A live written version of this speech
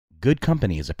Good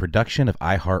Company is a production of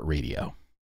iHeartRadio.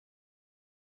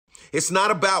 It's not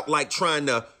about like trying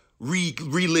to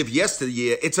relive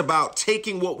yesteryear. It's about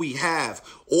taking what we have,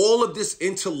 all of this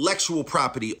intellectual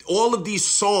property, all of these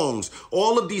songs,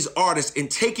 all of these artists, and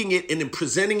taking it and then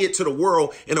presenting it to the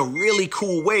world in a really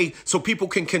cool way so people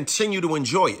can continue to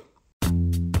enjoy it.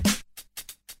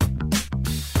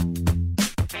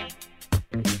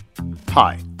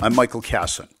 Hi, I'm Michael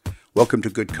Kasson. Welcome to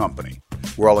Good Company,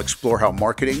 where I'll explore how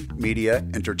marketing, media,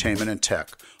 entertainment, and tech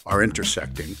are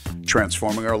intersecting,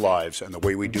 transforming our lives and the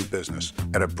way we do business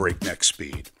at a breakneck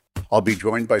speed. I'll be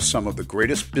joined by some of the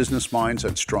greatest business minds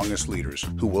and strongest leaders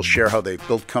who will share how they've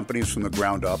built companies from the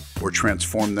ground up or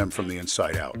transformed them from the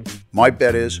inside out. My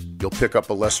bet is you'll pick up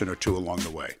a lesson or two along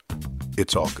the way.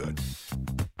 It's all good.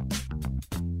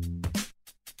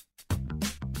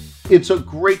 It's a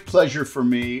great pleasure for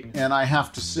me, and I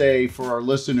have to say for our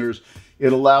listeners,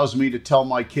 it allows me to tell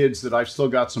my kids that I've still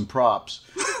got some props.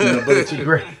 But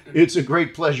it's a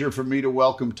great pleasure for me to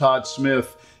welcome Todd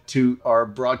Smith to our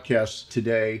broadcast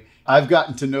today. I've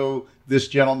gotten to know this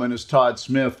gentleman as Todd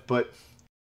Smith, but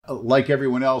like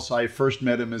everyone else, I first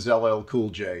met him as LL Cool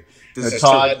J.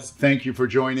 Todd, thank you for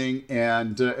joining,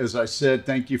 and as I said,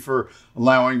 thank you for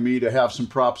allowing me to have some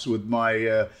props with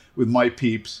my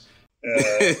peeps.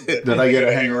 That I get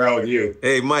to hang around with you.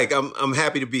 Hey, Mike, I'm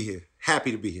happy to be here.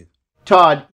 Happy to be here.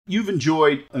 Todd, you've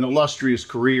enjoyed an illustrious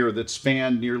career that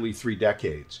spanned nearly 3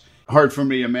 decades. Hard for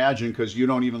me to imagine because you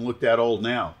don't even look that old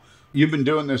now. You've been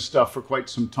doing this stuff for quite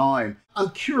some time. I'm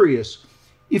curious,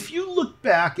 if you look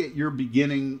back at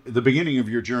the beginning of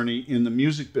your journey in the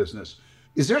music business,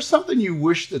 is there something you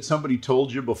wish that somebody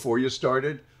told you before you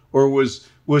started? Or was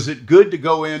it good to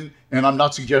go in, and I'm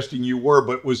not suggesting you were,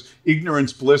 but was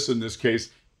ignorance bliss in this case?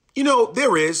 You know,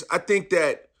 there is. I think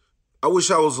that I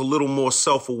wish I was a little more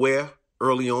self-aware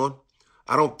early on.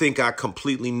 I don't think I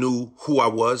completely knew who I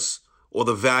was or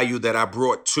the value that I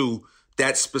brought to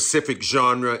that specific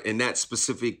genre and that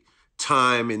specific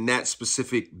time and that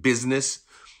specific business.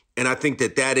 And I think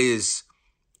that is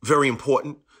very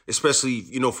important, especially,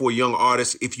 for a young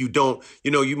artist. If you don't,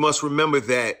 you must remember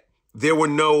that there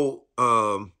wasn't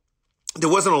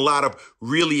a lot of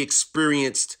really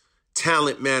experienced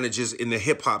talent managers in the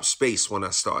hip hop space when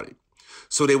I started.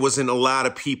 So there wasn't a lot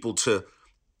of people to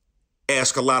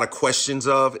ask a lot of questions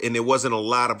of, and there wasn't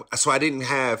so I didn't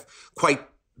have quite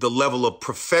the level of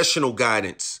professional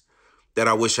guidance that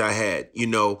I wish I had.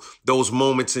 Those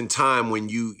moments in time when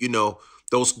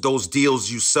those deals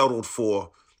you settled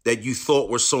for that you thought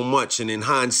were so much, and in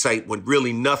hindsight were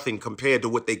really nothing compared to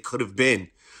what they could have been.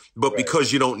 But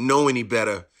because you don't know any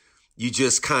better, you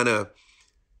just kind of,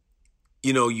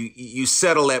 you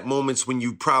settle at moments when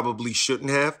you probably shouldn't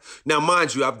have. Now,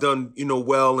 mind you, I've done,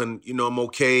 well, and, I'm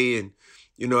okay. And,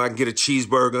 I can get a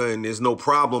cheeseburger and there's no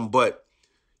problem. But,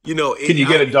 can you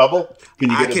get a double?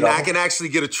 I can actually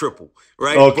get a triple,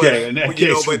 right? Okay. In that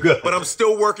case, but I'm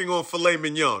still working on filet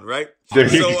mignon, right? There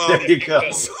you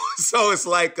go. So it's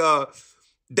like,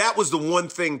 that was the one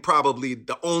thing, probably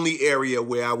the only area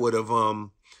where I would have,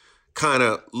 kind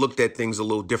of looked at things a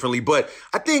little differently. But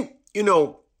I think,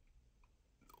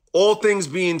 all things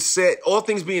being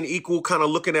equal, kind of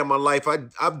looking at my life,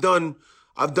 I've done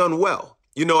well.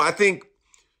 I think,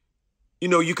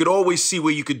 you could always see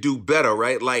where you could do better,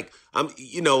 right? Like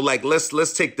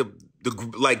let's take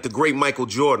the great Michael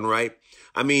Jordan, right?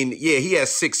 I mean, yeah, he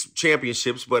has 6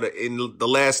 championships, but in The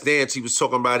Last Dance, he was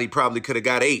talking about he probably could have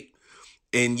got 8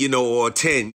 or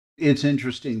 10. It's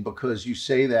interesting because you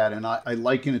say that, and I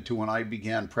liken it to when I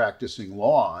began practicing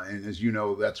law. And as you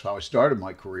know, that's how I started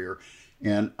my career.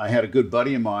 And I had a good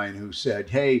buddy of mine who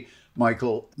said, "Hey,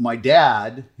 Michael,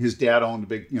 his dad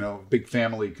owned a big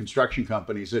family construction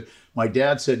company. He said, my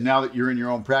dad said, now that you're in your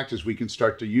own practice, we can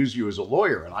start to use you as a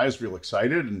lawyer." And I was real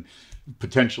excited and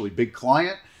potentially big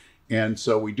client. And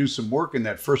so we do some work. In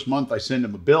that first month, I send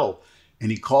him a bill. And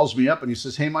he calls me up and he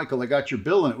says, "Hey, Michael, I got your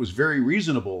bill and it was very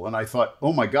reasonable." And I thought,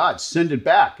 oh my God, send it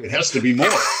back. It has to be more.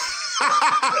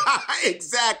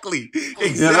 Exactly.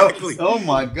 Oh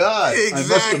my God. Exactly. I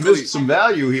must have missed some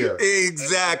value here.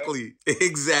 Exactly.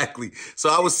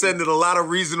 So I was sending a lot of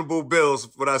reasonable bills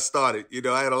when I started.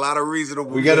 I had a lot of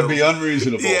reasonable We got to be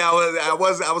unreasonable. Yeah, I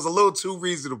was a little too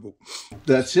reasonable.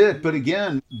 That's it. But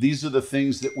again, these are the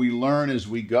things that we learn as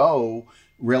we go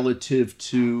relative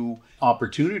to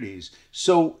opportunities.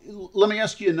 So let me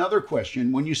ask you another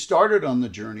question. When you started on the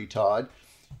journey, Todd,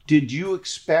 did you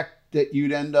expect that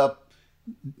you'd end up,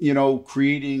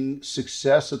 creating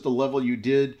success at the level you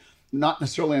did, not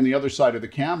necessarily on the other side of the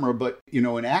camera, but, in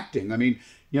acting? I mean,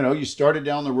 you started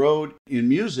down the road in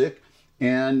music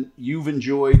and you've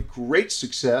enjoyed great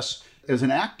success as an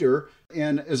actor.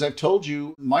 And as I've told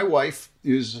you, my wife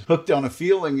is hooked on a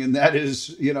feeling, and that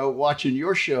is, watching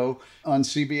your show on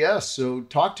CBS. So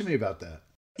talk to me about that.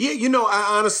 Yeah,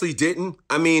 I honestly didn't.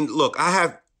 I mean, look,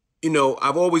 I've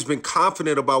always been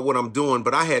confident about what I'm doing,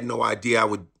 but I had no idea I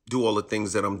would do all the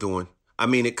things that I'm doing. I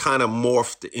mean, it kind of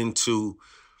morphed into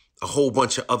a whole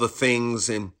bunch of other things.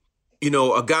 And,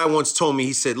 a guy once told me,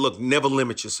 he said, look, never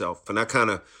limit yourself. And I kind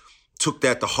of took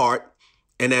that to heart.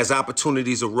 And as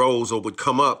opportunities arose or would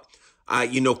come up, I,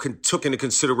 took into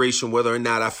consideration whether or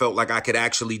not I felt like I could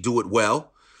actually do it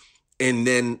well. And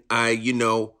then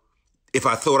if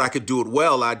I thought I could do it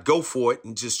well, I'd go for it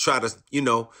and just try to,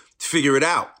 figure it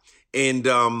out. And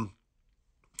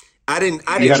I didn't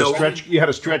know. You had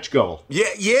a stretch goal.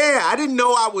 Yeah. I didn't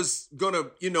know I was gonna,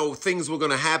 things were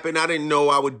gonna happen. I didn't know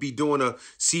I would be doing a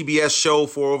CBS show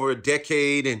for over a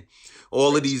decade and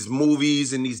all of these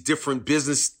movies and these different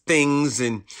business things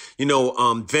and,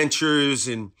 ventures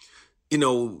and,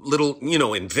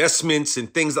 little, investments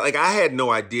and things. Like, I had no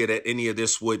idea that any of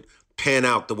this would pan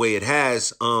out the way it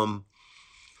has.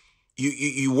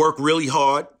 You work really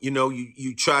hard.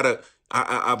 You try to,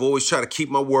 I've always tried to keep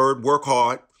my word, work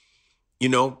hard.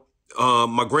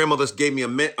 My grandmother gave me a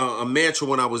mantra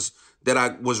that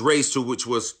I was raised to, which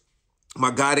was my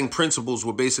guiding principles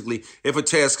were basically, if a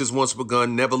task is once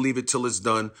begun, never leave it till it's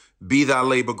done. Be thy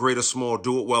labor, great or small,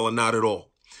 do it well or not at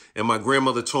all. And my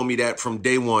grandmother told me that from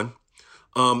day one.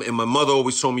 And my mother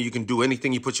always told me you can do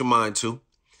anything you put your mind to.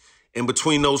 And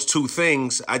between those two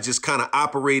things, I just kind of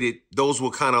operated. Those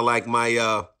were kind of like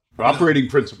my operating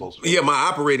principles. Yeah, my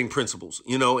operating principles,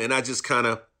 and I just kind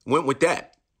of went with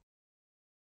that.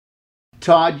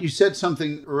 Todd, you said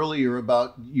something earlier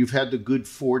about you've had the good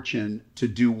fortune to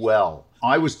do well.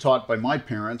 I was taught by my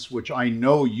parents, which I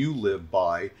know you live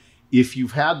by, if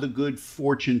you've had the good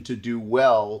fortune to do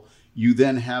well, you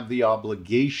then have the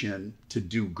obligation to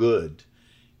do good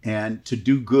and to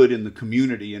do good in the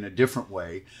community in a different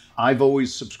way. I've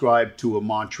always subscribed to a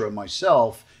mantra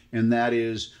myself, and that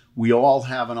is we all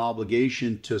have an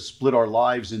obligation to split our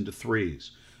lives into threes.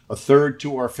 A third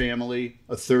to our family,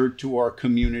 a third to our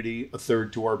community, a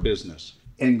third to our business.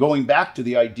 And going back to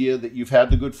the idea that you've had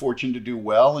the good fortune to do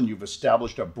well and you've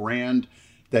established a brand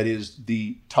that is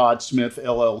the Todd Smith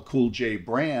LL Cool J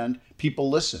brand, people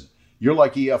listen. You're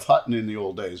like E.F. Hutton in the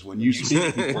old days. When you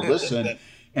speak, people listen.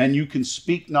 And you can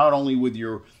speak not only with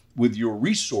your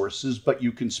resources, but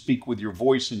you can speak with your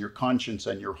voice and your conscience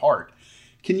and your heart.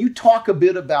 Can you talk a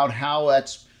bit about how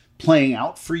that's playing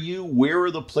out for you? Where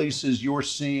are the places you're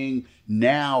seeing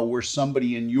now where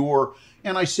somebody in your,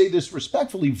 and I say this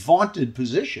respectfully, vaunted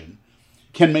position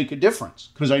can make a difference?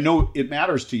 Because I know it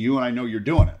matters to you and I know you're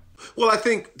doing it. Well, I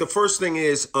think the first thing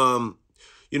is,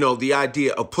 the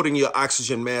idea of putting your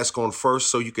oxygen mask on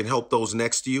first so you can help those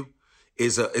next to you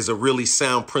is a really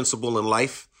sound principle in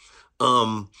life.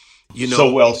 So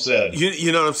well said.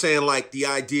 You know what I'm saying? Like the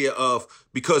idea of,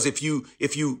 because if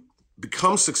you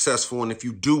become successful and if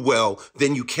you do well,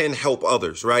 then you can help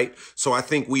others, right? So I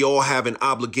think we all have an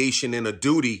obligation and a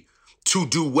duty to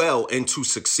do well and to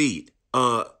succeed.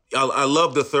 I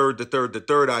love the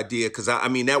third idea, because I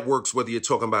mean, that works whether you're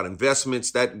talking about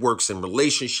investments, that works in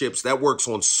relationships, that works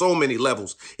on so many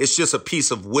levels. It's just a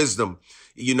piece of wisdom,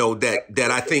 that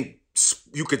I think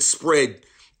you could spread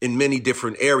in many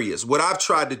different areas. What I've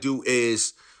tried to do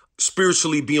is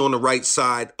spiritually be on the right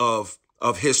side of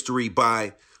history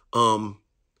by,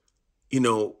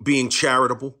 being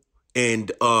charitable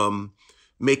and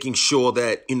making sure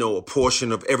that, a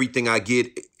portion of everything I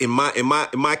get, in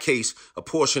my case, a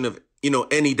portion of,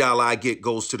 any dollar I get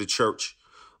goes to the church.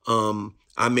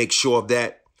 I make sure of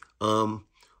that,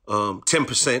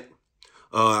 10%.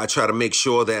 I try to make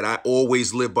sure that I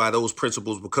always live by those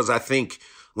principles, because I think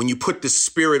when you put the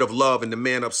spirit of love and the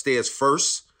man upstairs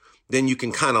first, then you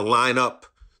can kind of line up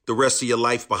the rest of your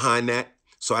life behind that.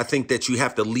 So I think that you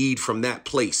have to lead from that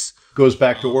place. Goes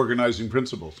back to organizing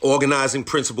principles. Organizing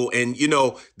principle. And,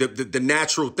 the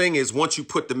natural thing is once you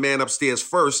put the man upstairs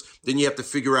first, then you have to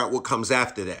figure out what comes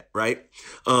after that, right?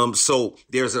 So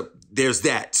there's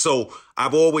that. So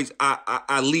I've always,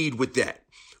 I lead with that.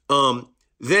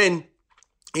 Then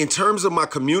in terms of my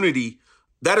community,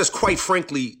 that is quite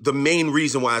frankly the main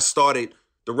reason why I started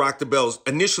the Rock the Bells.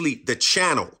 Initially, the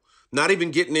channel, not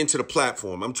even getting into the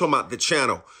platform. I'm talking about the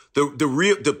channel.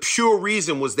 The pure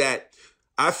reason was that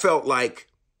I felt like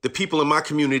the people in my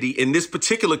community, in this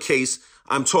particular case,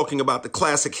 I'm talking about the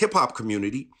classic hip hop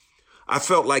community. I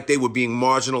felt like they were being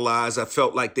marginalized. I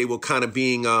felt like they were kind of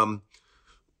being,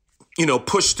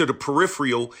 pushed to the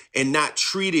peripheral and not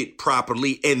treated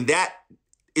properly. And that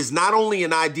is not only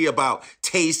an idea about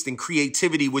taste and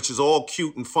creativity, which is all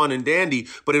cute and fun and dandy,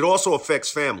 but it also affects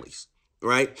families.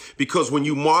 right? Because when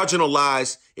you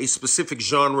marginalize a specific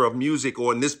genre of music,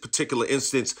 or in this particular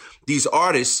instance, these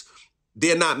artists,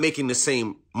 they're not making the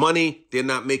same money. They're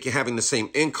not having the same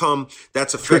income.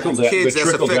 That's affecting kids. The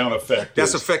trickle-down effect.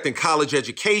 That's affecting college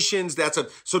educations.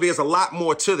 So there's a lot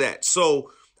more to that.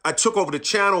 So I took over the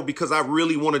channel because I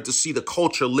really wanted to see the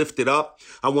culture lifted up.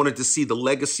 I wanted to see the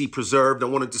legacy preserved. I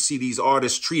wanted to see these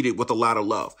artists treated with a lot of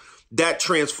love. That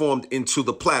transformed into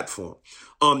the platform.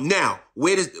 Now,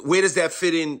 where does that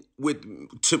fit in with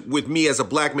me as a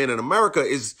black man in America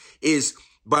is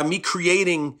by me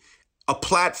creating a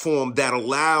platform that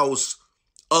allows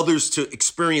others to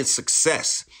experience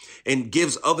success and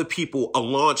gives other people a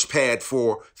launch pad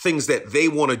for things that they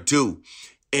want to do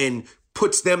and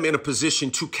puts them in a position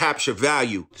to capture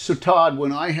value. So Todd,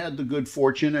 when I had the good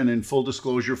fortune, and in full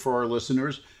disclosure for our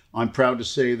listeners, I'm proud to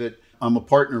say that I'm a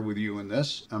partner with you in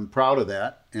this. I'm proud of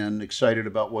that and excited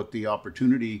about what the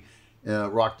opportunity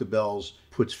Rock the Bells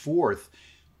puts forth.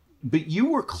 But you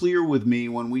were clear with me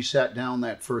when we sat down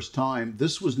that first time.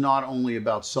 This was not only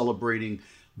about celebrating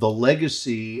the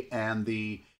legacy and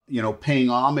the, paying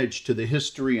homage to the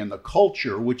history and the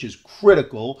culture, which is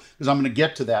critical, because I'm going to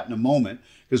get to that in a moment,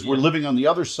 because we're living on the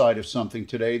other side of something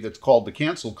today that's called the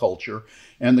cancel culture.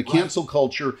 And the cancel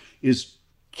culture is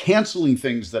canceling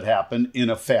things that happen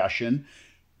in a fashion.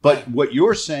 But what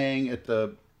you're saying at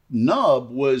the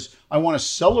nub was, I want to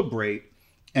celebrate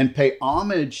and pay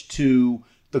homage to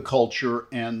the culture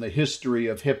and the history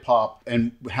of hip hop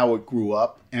and how it grew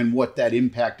up and what that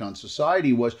impact on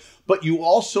society was. But you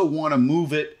also want to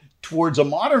move it towards a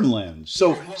modern lens.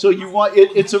 So you want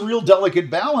it's a real delicate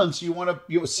balance. You want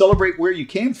to celebrate where you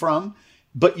came from,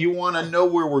 but you want to know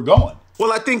where we're going.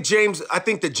 Well, I think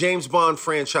the James Bond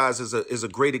franchise is a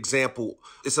great example.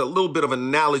 It's a little bit of an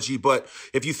analogy, but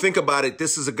if you think about it,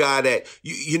 this is a guy that,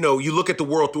 you look at the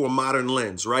world through a modern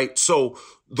lens, right? So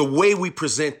the way we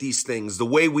present these things, the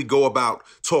way we go about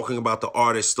talking about the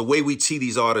artists, the way we tee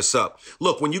these artists up.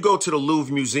 Look, when you go to the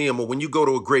Louvre Museum or when you go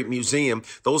to a great museum,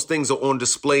 those things are on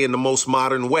display in the most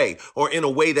modern way, or in a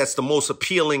way that's the most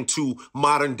appealing to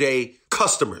modern day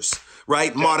customers,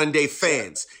 right? Yeah. Modern day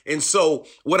fans. And so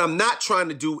what I'm not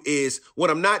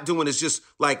doing is just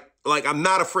like I'm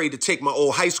not afraid to take my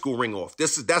old high school ring off.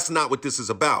 That's not what this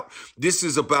is about. This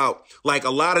is about, like,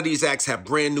 a lot of these acts have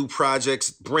brand new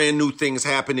projects, brand new things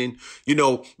happening,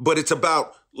 but it's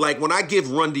about, like, when I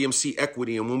give Run DMC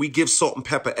equity, and when we give Salt and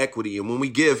Pepper equity, and when we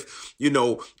give,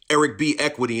 Eric B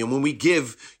equity, and when we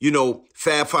give,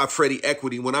 Fab Five Freddy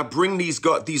equity, when I bring these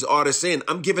artists in,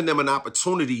 I'm giving them an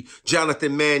opportunity,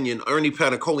 Jonathan Mannion, Ernie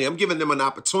Panicoli, I'm giving them an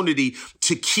opportunity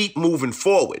to keep moving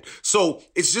forward. So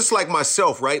it's just like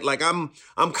myself, right? Like I'm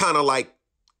kind of like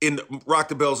in Rock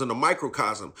the Bells in a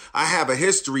microcosm. I have a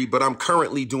history, but I'm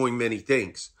currently doing many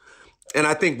things. And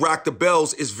I think Rock the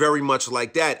Bells is very much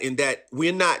like that, in that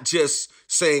we're not just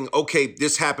saying, okay,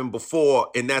 this happened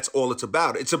before and that's all it's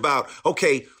about. It's about,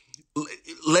 okay,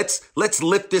 let's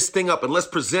lift this thing up and let's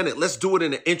present it. Let's do it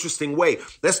in an interesting way.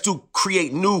 Let's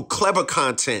create new, clever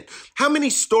content. How many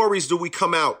stories do we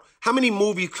come out? How many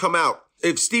movies come out?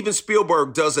 If Steven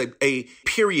Spielberg does a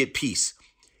period piece,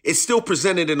 it's still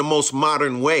presented in the most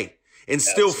modern way and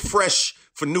still fresh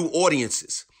for new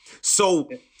audiences. So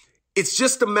it's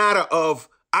just a matter of,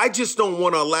 I just don't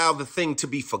want to allow the thing to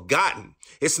be forgotten.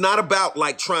 It's not about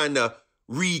like trying to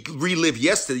relive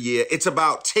yesteryear. It's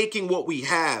about taking what we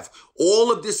have,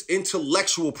 all of this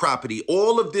intellectual property,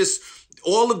 all of these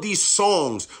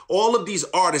songs, all of these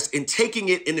artists, and taking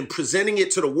it and then presenting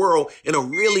it to the world in a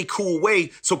really cool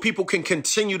way so people can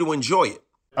continue to enjoy it.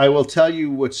 I will tell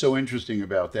you what's so interesting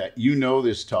about that. You know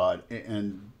this, Todd,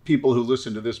 and people who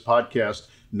listen to this podcast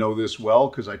know this well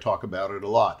because I talk about it a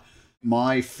lot.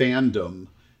 My fandom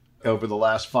over the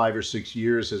last 5 or 6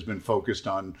 years has been focused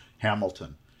on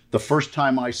Hamilton. The first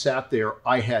time I sat there,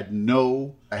 I hadn't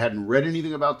read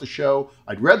anything about the show.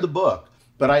 I'd read the book,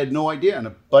 but I had no idea. And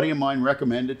a buddy of mine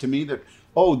recommended to me that,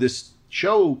 this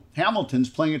show, Hamilton's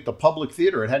playing at the Public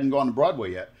Theater. It hadn't gone to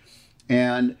Broadway yet.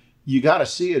 And you got to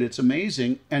see it. It's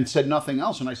amazing. And said nothing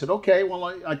else. And I said, okay, well,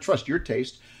 I trust your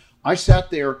taste. I sat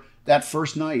there that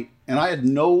first night and I had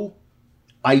no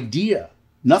idea,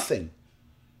 nothing.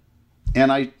 And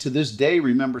I, to this day,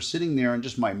 remember sitting there and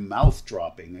just my mouth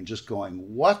dropping and just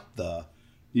going, what the?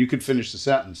 You could finish the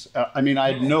sentence. I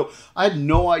had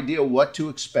no idea what to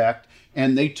expect.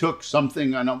 And they took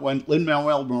something, and when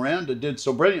Lin-Manuel Miranda did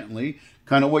so brilliantly,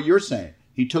 kind of what you're saying.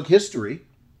 He took history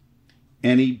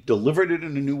and he delivered it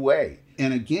in a new way.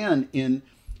 And again, in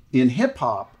hip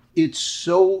hop, it's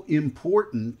so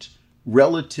important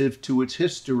relative to its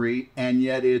history, and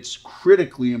yet it's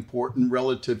critically important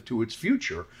relative to its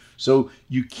future. So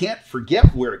you can't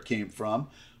forget where it came from,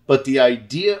 but the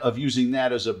idea of using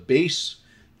that as a base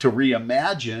to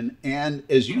reimagine and,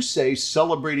 as you say,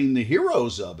 celebrating the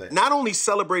heroes of it. Not only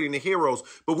celebrating the heroes,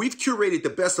 but we've curated the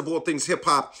best of all things hip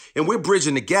hop, and we're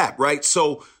bridging the gap, right?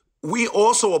 So we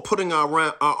also are putting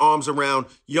our arms around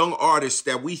young artists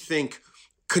that we think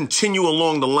continue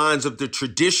along the lines of the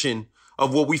tradition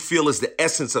of what we feel is the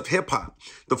essence of hip hop.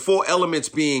 The four elements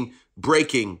being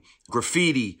breaking,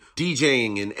 graffiti,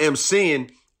 DJing, and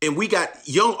MCing. And we got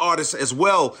young artists as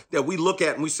well that we look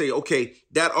at and we say, okay,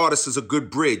 that artist is a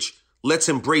good bridge. Let's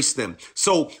embrace them.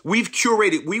 So we've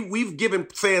curated, we've given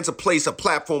fans a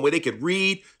platform where they could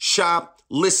read, shop,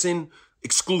 listen,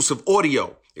 exclusive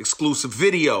audio, exclusive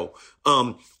video,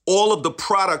 all of the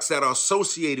products that are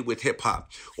associated with hip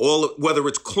hop, whether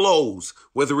it's clothes,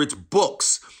 whether it's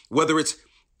books, whether it's,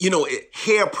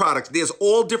 hair products. There's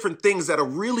all different things that are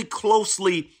really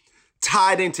closely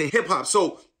tied into hip hop.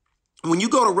 So when you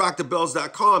go to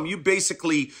rockthebells.com, you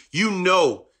basically,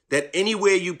 that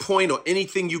anywhere you point or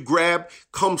anything you grab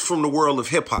comes from the world of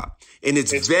hip hop, and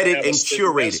it's vetted and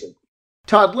curated.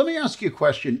 Todd, let me ask you a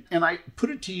question, and I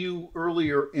put it to you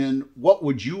earlier in what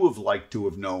would you have liked to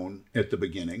have known at the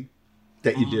beginning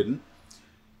that you didn't?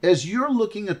 As you're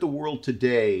looking at the world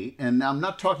today, and I'm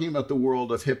not talking about the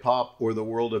world of hip hop or the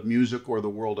world of music or the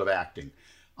world of acting.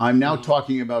 I'm now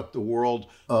talking about the world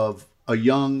of a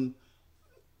young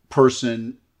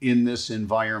person in this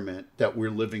environment that we're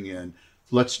living in.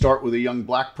 Let's start with a young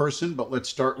black person, but let's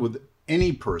start with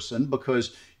any person,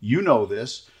 because you know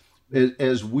this.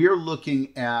 As we're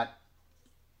looking at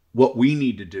what we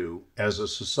need to do as a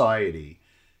society,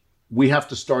 we have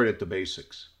to start at the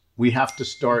basics. We have to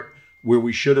start where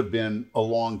we should have been a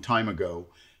long time ago,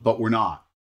 but we're not.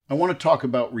 I want to talk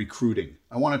about recruiting.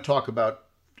 I want to talk about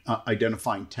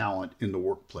identifying talent in the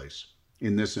workplace,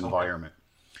 in this environment.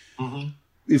 Mm-hmm.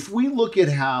 If we look at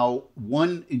how,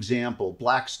 one example,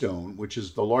 Blackstone, which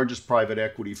is the largest private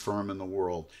equity firm in the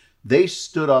world, they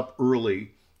stood up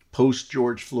early post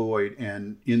George Floyd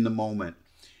and in the moment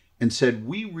and said,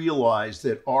 we realize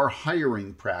that our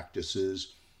hiring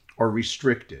practices are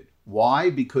restricted. Why?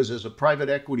 Because as a private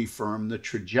equity firm, the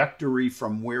trajectory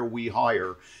from where we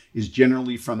hire is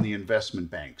generally from the investment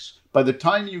banks. By the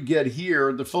time you get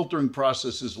here, the filtering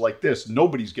process is like this.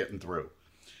 Nobody's getting through.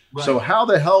 Right. So how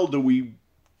the hell do we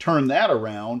turn that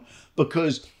around?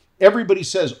 Because everybody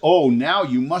says, oh, now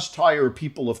you must hire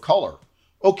people of color.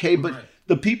 Okay, but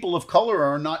the people of color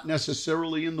are not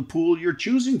necessarily in the pool you're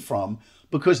choosing from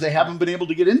because they haven't been able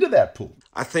to get into that pool.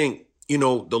 I think, the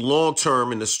long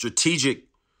term and the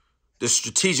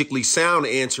strategically sound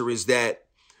answer is that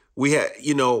we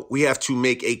have to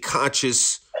make a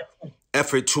conscious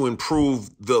effort to improve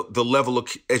the level of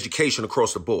education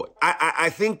across the board. I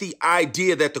think the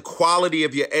idea that the quality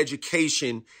of your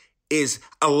education is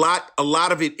a lot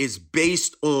of it is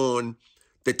based on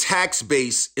the tax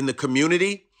base in the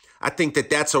community. I think that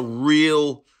that's a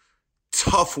real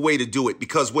tough way to do it,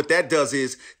 because what that does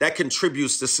is that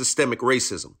contributes to systemic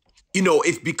racism.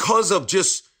 If because of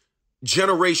just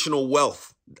generational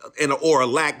wealth or a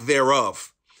lack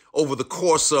thereof over the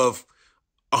course of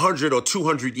 100 or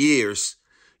 200 years,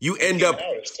 you end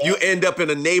up in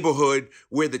a neighborhood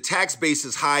where the tax base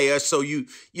is higher. So and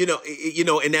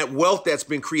that wealth that's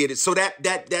been created. So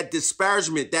that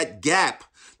disparagement,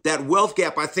 that wealth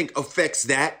gap, I think affects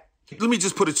that. Let me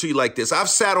just put it to you like this. I've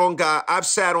sat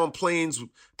on planes,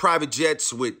 private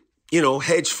jets with,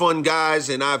 hedge fund guys,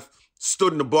 and I've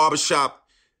stood in the barbershop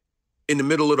in the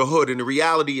middle of the hood. And the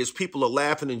reality is people are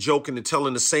laughing and joking and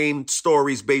telling the same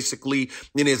stories, basically.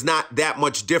 And there's not that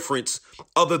much difference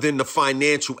other than the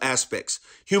financial aspects.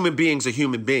 Human beings are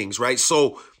human beings, right?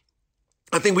 So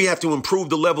I think we have to improve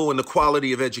the level and the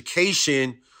quality of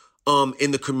education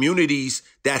in the communities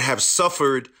that have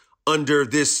suffered under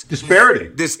this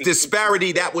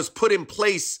disparity that was put in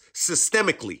place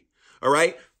systemically. All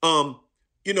right. I'm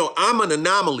an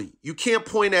anomaly. You can't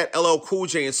point at LL Cool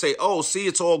J and say, oh, see,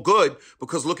 it's all good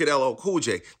because look at LL Cool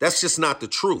J. That's just not the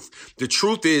truth. The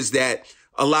truth is that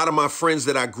a lot of my friends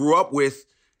that I grew up with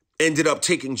ended up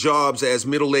taking jobs as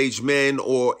middle-aged men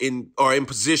or in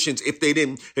positions,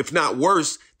 if not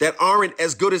worse, that aren't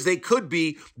as good as they could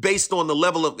be based on the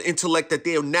level of intellect that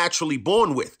they are naturally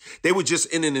born with. They were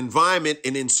just in an environment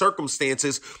and in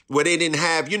circumstances where they didn't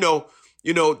have,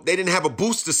 they didn't have a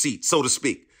booster seat, so to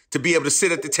speak, to be able to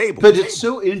sit at the table. But it's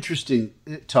so interesting,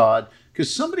 Todd,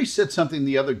 because somebody said something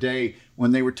the other day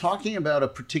when they were talking about a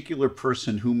particular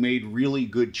person who made really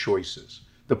good choices.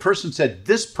 The person said,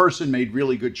 this person made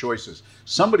really good choices.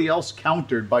 Somebody else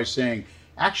countered by saying,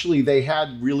 actually, they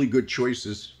had really good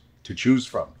choices to choose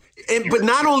from. But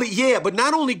not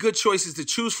only good choices to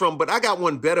choose from, but I got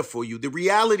one better for you. The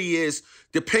reality is,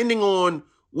 depending on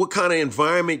what kind of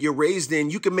environment you're raised in,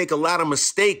 you can make a lot of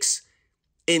mistakes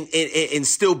and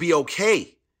still be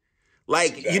okay.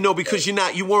 Like, because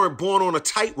you weren't born on a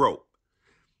tightrope.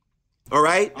 All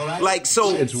right. Like, so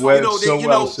it's well,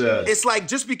 well said. It's like,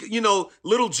 just because,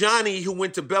 little Johnny who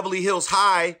went to Beverly Hills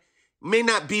High may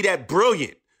not be that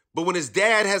brilliant, but when his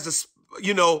dad has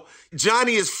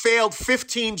Johnny has failed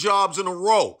 15 jobs in a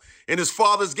row and his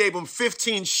fathers gave him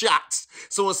 15 shots.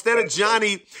 So instead of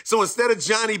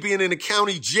Johnny being in a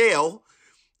county jail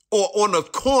or on a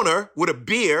corner with a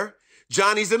beer,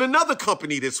 Johnny's in another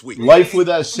company this week. Life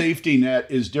without a safety net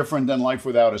is different than life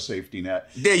without a safety net.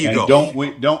 There you go.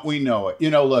 Don't we know it?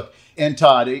 Look, and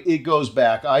Todd, it goes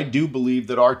back. I do believe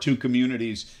that our two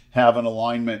communities have an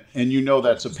alignment. And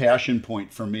that's a passion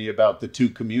point for me about the two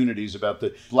communities, about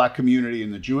the Black community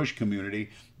and the Jewish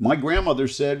community. My grandmother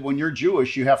said, when you're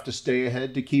Jewish, you have to stay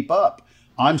ahead to keep up.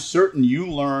 I'm certain you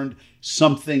learned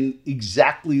something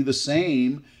exactly the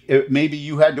same. Maybe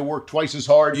you had to work twice as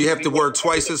hard. You have to work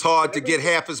twice as hard to get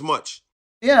half as much.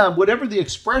 Yeah, whatever the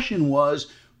expression was,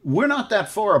 we're not that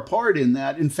far apart in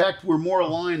that. In fact, we're more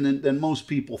aligned than most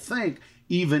people think,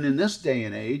 even in this day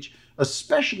and age,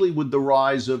 especially with the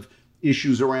rise of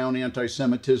issues around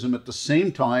anti-Semitism at the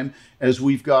same time as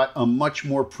we've got a much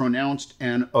more pronounced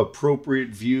and appropriate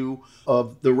view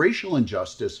of the racial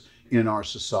injustice in our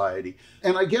society.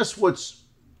 And I guess what's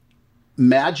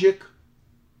magic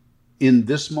in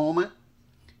this moment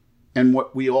and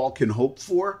what we all can hope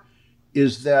for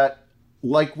is that,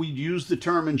 like we use the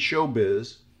term in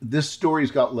showbiz, this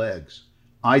story's got legs.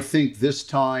 I think this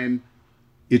time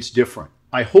it's different.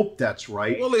 I hope that's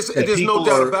right. Well, there's no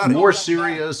doubt about it. More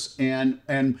serious and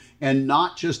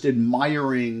not just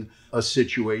admiring a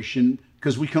situation,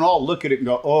 because we can all look at it and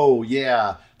go, "Oh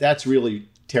yeah, that's really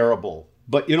terrible,"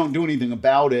 but you don't do anything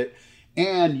about it.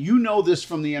 And this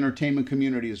from the entertainment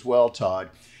community as well, Todd.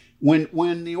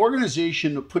 When the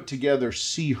organization put together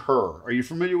See Her, are you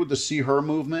familiar with the See Her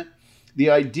movement? The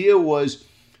idea was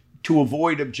to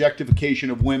avoid objectification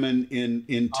of women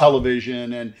in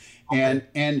television and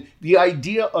the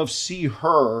idea of See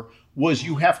Her was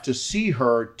you have to see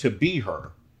her to be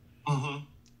her. Mm-hmm.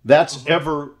 That's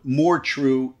ever more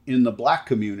true in the Black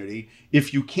community.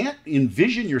 If you can't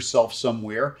envision yourself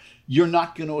somewhere, you're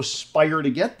not going to aspire to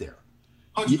get there.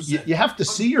 You have to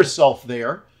see yourself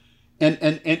there, and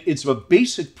it's a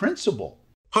basic principle.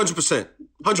 100%.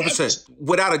 100%.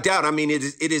 Without a doubt. I mean,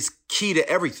 it is key to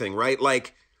everything, right?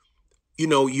 Like,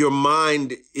 your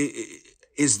mind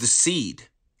is the seed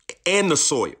and the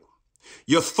soil.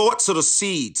 Your thoughts are the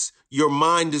seeds. Your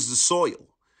mind is the soil,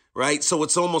 right? So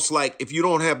it's almost like if you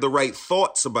don't have the right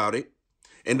thoughts about it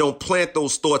and don't plant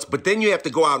those thoughts, but then you have to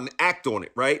go out and act on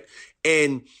it, right?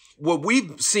 And what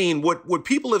we've seen, what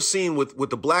people have seen with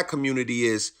the Black community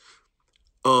is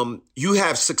you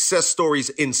have success stories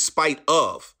in spite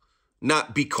of,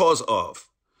 not because of.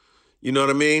 You know what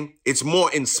I mean? It's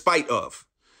more in spite of.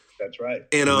 That's right.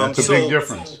 And that's a big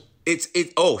difference. It's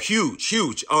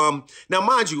huge. Now,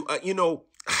 mind you,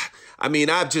 I mean,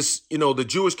 I've just, the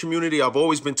Jewish community, I've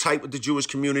always been tight with the Jewish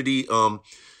community.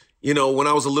 When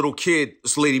I was a little kid,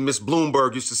 this lady, Miss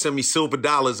Bloomberg, used to send me silver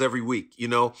dollars every week,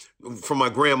 from my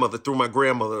grandmother, through my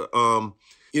grandmother.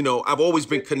 I've always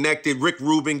been connected. Rick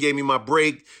Rubin gave me my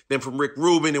break. Then from Rick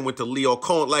Rubin and went to Leo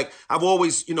Cohen. Like, I've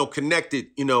always, connected,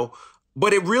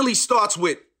 but it really starts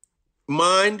with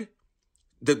mind,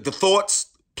 the thoughts,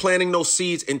 planting those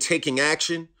seeds and taking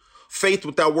action. Faith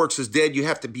without works is dead. You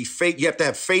have to be faith. You have to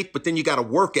have faith, but then you got to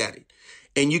work at it.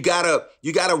 And you gotta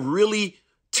really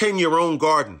tend your own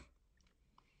garden.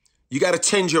 You got to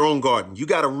tend your own garden. You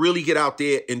got to really get out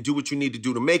there and do what you need to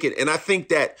do to make it. And I think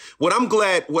that what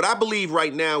I believe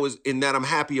right now is, and that I'm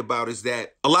happy about, is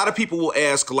that a lot of people will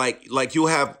ask, like you'll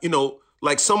have,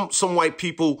 like some white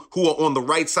people who are on the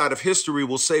right side of history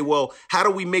will say, well, how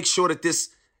do we make sure that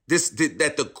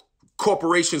that the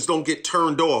corporations don't get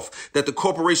turned off, that the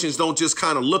corporations don't just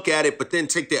kind of look at it, but then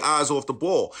take their eyes off the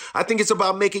ball? I think it's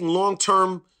about making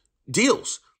long-term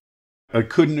deals. I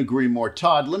couldn't agree more.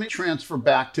 Todd, let me transfer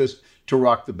back to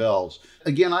Rock the Bells.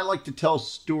 Again, I like to tell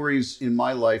stories in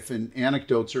my life, and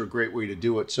anecdotes are a great way to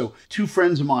do it. So two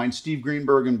friends of mine, Steve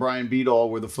Greenberg and Brian Beadall,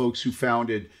 were the folks who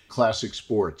founded Classic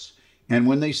Sports. And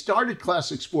when they started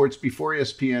Classic Sports, before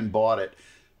ESPN bought it,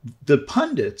 the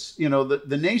pundits, the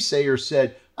naysayers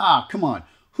said, come on,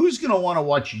 who's going to want to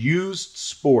watch used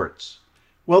sports?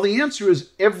 Well, the answer is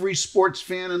every sports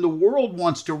fan in the world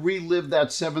wants to relive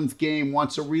that seventh game,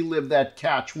 wants to relive that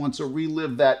catch, wants to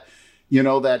relive that,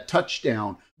 that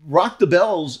touchdown. Rock the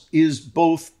Bells is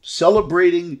both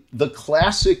celebrating the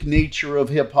classic nature of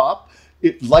hip hop,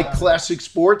 like classic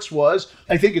sports was.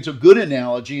 I think it's a good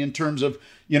analogy in terms of,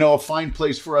 a fine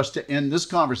place for us to end this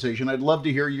conversation. I'd love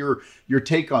to hear your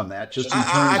take on that. Just in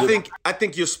terms I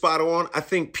think you're spot on. I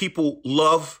think people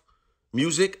love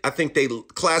music. I think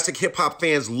classic hip hop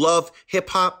fans love hip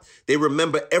hop. They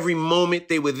remember every moment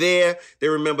they were there. They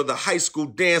remember the high school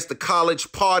dance, the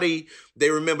college party. They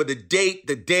remember the date,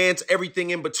 the dance,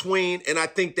 everything in between. And I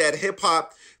think that hip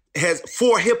hop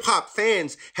for hip hop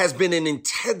fans has been an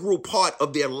integral part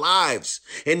of their lives.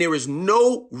 And there is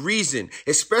no reason,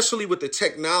 especially with the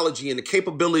technology and the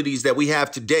capabilities that we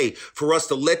have today, for us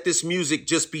to let this music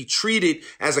just be treated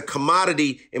as a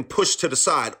commodity and pushed to the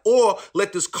side, or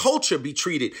let this culture be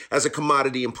treated as a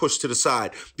commodity and pushed to the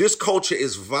side. This culture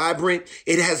is vibrant.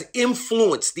 It has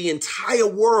influenced the entire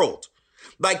world.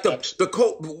 Like the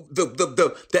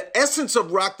essence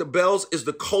of Rock the Bells is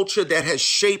the culture that has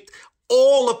shaped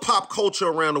all of pop culture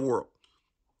around the world.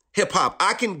 Hip hop.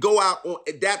 I can go out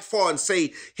that far and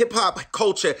say hip hop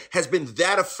culture has been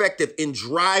that effective in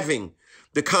driving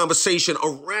the conversation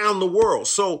around the world.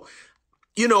 So,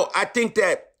 I think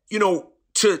that,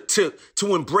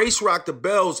 to embrace Rock the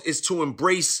Bells is to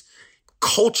embrace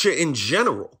culture in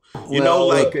general.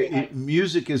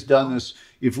 Music has done this.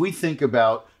 If we think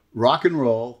about rock and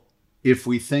roll, if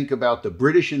we think about the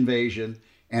British invasion,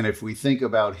 and if we think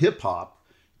about hip hop,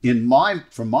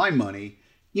 for my money,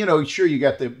 sure, you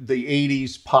got the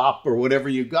 80s pop or whatever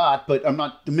you got, but I'm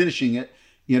not diminishing it,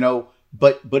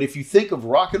 but if you think of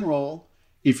rock and roll,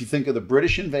 if you think of the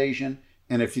British invasion,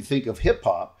 and if you think of hip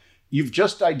hop, you've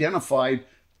just identified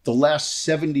the last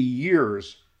 70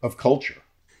 years of culture.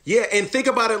 Yeah, and think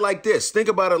about it like this.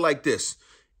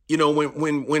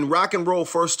 When rock and roll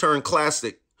first turned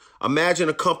classic, imagine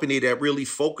a company that really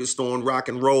focused on rock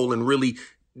and roll and really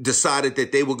decided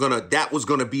that that was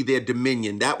gonna be their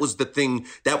dominion. That was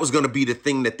gonna be the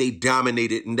thing that they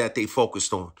dominated and that they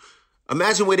focused on.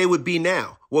 Imagine where they would be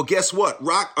now. Well, guess what?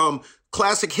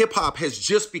 Classic hip hop has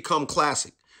just become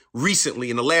classic recently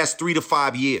in the last 3 to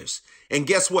 5 years. And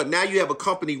guess what? Now you have a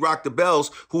company, Rock the Bells,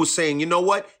 who is saying, you know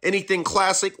what? Anything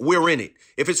classic, we're in it.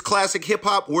 If it's classic hip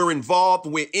hop, we're involved,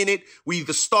 we're in it. We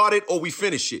either start it or we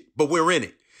finish it, but we're in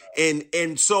it.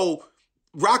 And so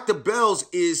Rock the Bells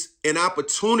is an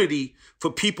opportunity for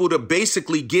people to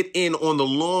basically get in on the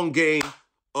long game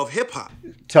of hip hop.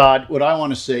 Todd, what I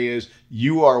want to say is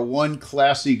you are one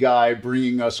classy guy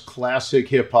bringing us classic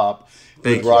hip hop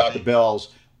with Rock the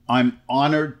Bells. I'm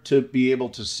honored to be able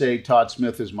to say Todd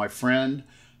Smith is my friend.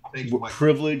 We're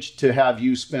privileged to have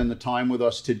you spend the time with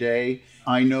us today.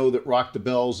 I know that Rock the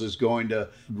Bells is going to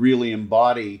really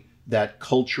embody that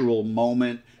cultural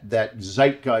moment, that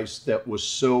zeitgeist that was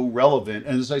so relevant.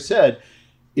 And as I said,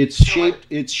 it's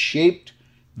shaped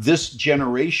this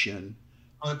generation.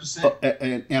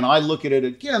 100%. And I look at it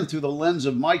again through the lens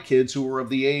of my kids who were of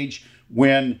the age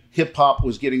when hip hop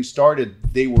was getting started.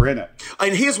 They were in it.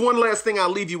 And here's one last thing. I'll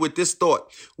leave you with this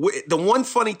thought. The one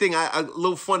funny thing, a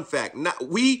little fun fact. Now,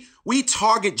 we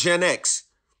target Gen X,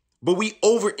 but we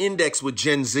over-index with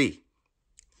Gen Z,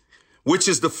 which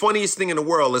is the funniest thing in the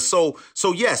world. And so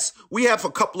yes, we have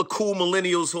a couple of cool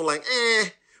millennials who are like,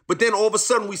 but then all of a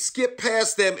sudden we skip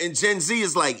past them and Gen Z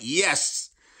is like, yes.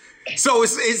 So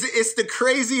it's the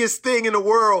craziest thing in the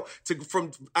world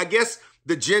from I guess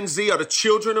the Gen Z are the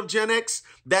children of Gen X.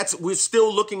 We're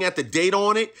still looking at the data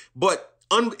on it, but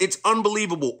it's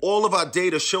unbelievable. All of our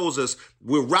data shows us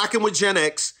we're rocking with Gen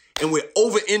X and we're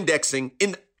over-indexing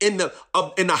in the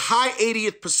high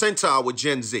 80th percentile with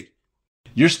Gen Z.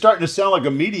 You're starting to sound like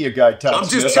a media guy, Todd. I'm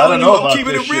just telling you, I'm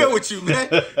keeping it real with you, man.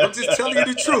 I'm just telling you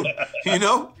the truth,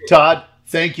 Todd,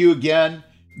 thank you again.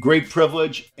 Great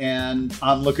privilege, and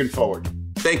I'm looking forward.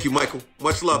 Thank you, Michael.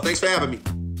 Much love. Thanks for having me.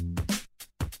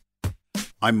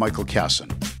 I'm Michael Kasson.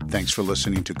 Thanks for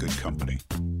listening to Good Company.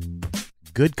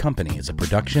 Good Company is a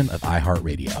production of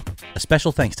iHeartRadio. A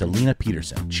special thanks to Lena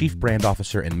Peterson, Chief Brand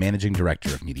Officer and Managing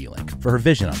Director of MediaLink, for her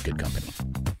vision on Good Company.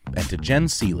 And to Jen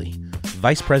Seeley,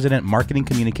 Vice President Marketing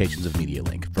Communications of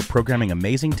MediaLink, for programming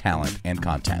amazing talent and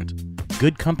content.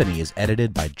 Good Company is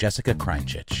edited by Jessica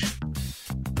Kreinchich.